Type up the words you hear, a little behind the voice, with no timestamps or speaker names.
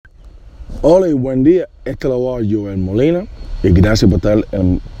Hola y buen día, este es el abogado Joel Molina y gracias por estar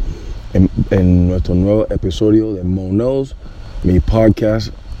en nuestro nuevo episodio de Mo Knows, mi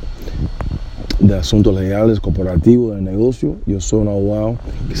podcast de asuntos legales, corporativos, de negocio. Yo soy un abogado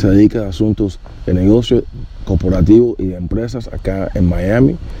que se dedica a asuntos de negocio, corporativo y de empresas acá en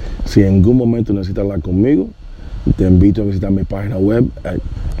Miami. Si en algún momento necesitas hablar conmigo, te invito a visitar mi página web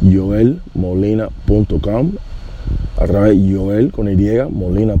joelmolina.com, a través de Joel con Y,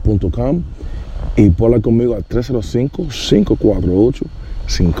 molina.com, y puedo hablar conmigo al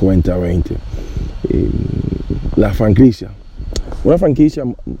 305-548-5020. La franquicia. Una franquicia,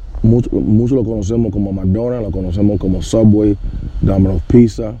 muchos lo conocemos como McDonald's, lo conocemos como Subway, Domino's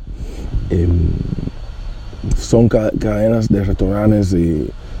Pizza. Son cadenas de restaurantes y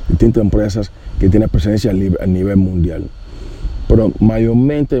distintas empresas que tienen presencia a nivel mundial. Pero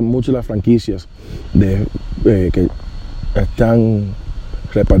mayormente muchas de las franquicias que están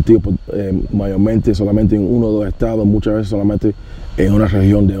repartidos mayormente solamente en uno o dos estados, muchas veces solamente en una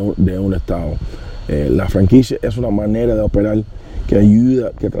región de un estado. La franquicia es una manera de operar que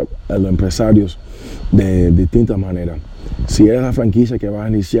ayuda a los empresarios de distintas maneras. Si eres la franquicia que vas a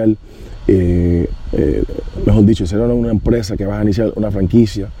iniciar, mejor dicho, si eres una empresa que vas a iniciar una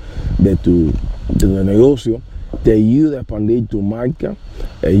franquicia de tu negocio, te ayuda a expandir tu marca,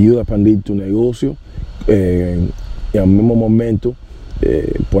 ayuda a expandir tu negocio y al mismo momento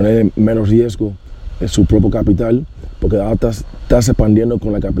poner menos riesgo en su propio capital, porque ahora estás expandiendo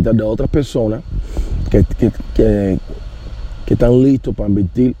con la capital de otras personas que están listos para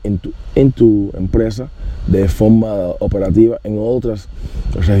invertir en tu empresa de forma operativa en otras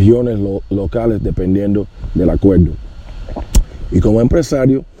regiones locales dependiendo del acuerdo. Y como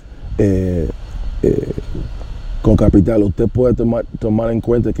empresario con capital, usted puede tomar en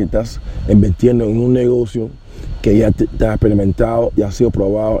cuenta que estás invirtiendo en un negocio que ya te ha experimentado, ya ha sido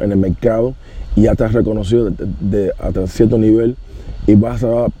probado en el mercado y ya te has reconocido hasta cierto nivel, y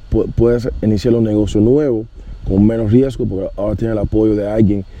puedes iniciar un negocio nuevo con menos riesgo, porque ahora tienes el apoyo de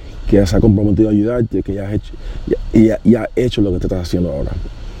alguien que se ha comprometido a ayudarte, que ya ha hecho lo que te estás haciendo ahora.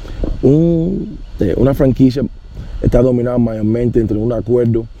 Una franquicia está dominada mayormente entre un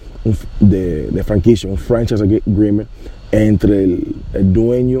acuerdo de franquicia, un franchise agreement, entre el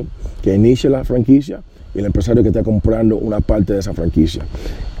dueño que inicia la franquicia y el empresario que está comprando una parte de esa franquicia.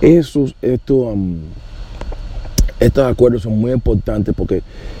 Estos acuerdos son muy importantes porque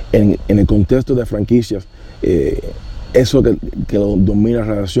en el contexto de franquicias, eso que lo domina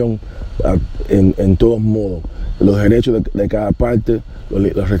la relación en todos modos. Los derechos de cada parte,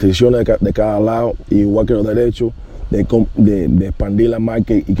 las restricciones de cada lado, igual que los derechos de expandir la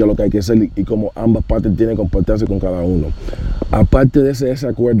marca y qué es lo que hay que hacer y cómo ambas partes tienen que comportarse con cada uno. Aparte de ese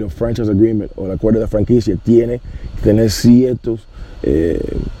acuerdo, franchise agreement o el acuerdo de franquicia, tiene que tener ciertos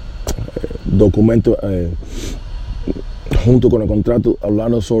documentos junto con el contrato,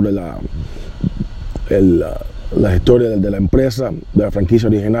 hablando sobre la historia de la empresa, de la franquicia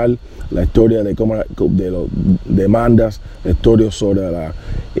original, la historia de las demandas, la historia sobre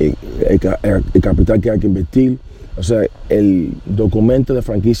el capital que hay que invertir. O sea, el documento de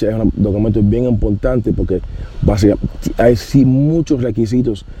franquicia es un documento bien importante porque hay sí muchos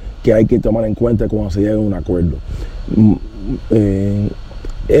requisitos que hay que tomar en cuenta cuando se llega a un acuerdo.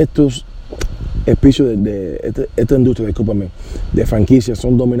 Estos espacios esta industria, de franquicias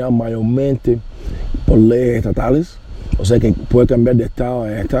son dominados mayormente por leyes estatales, o sea que puede cambiar de estado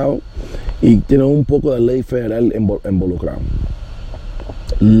a estado, y tienen un poco de ley federal involucrado.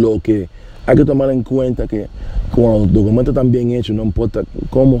 Lo que hay que tomar en cuenta que cuando los documentos están bien hechos, no importa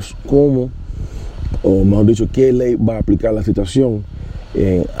cómo o mejor dicho, qué ley va a aplicar la situación,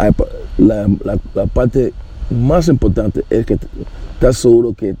 la parte más importante es que estás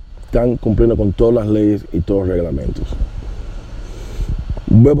seguro que están cumpliendo con todas las leyes y todos los reglamentos.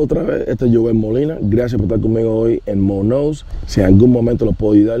 Vuelvo otra vez, este es Joel Molina. Gracias por estar conmigo hoy en Mo Knows. Si en algún momento lo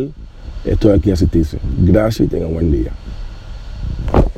puedo ayudar, estoy aquí a asistirse. Gracias y tengan buen día.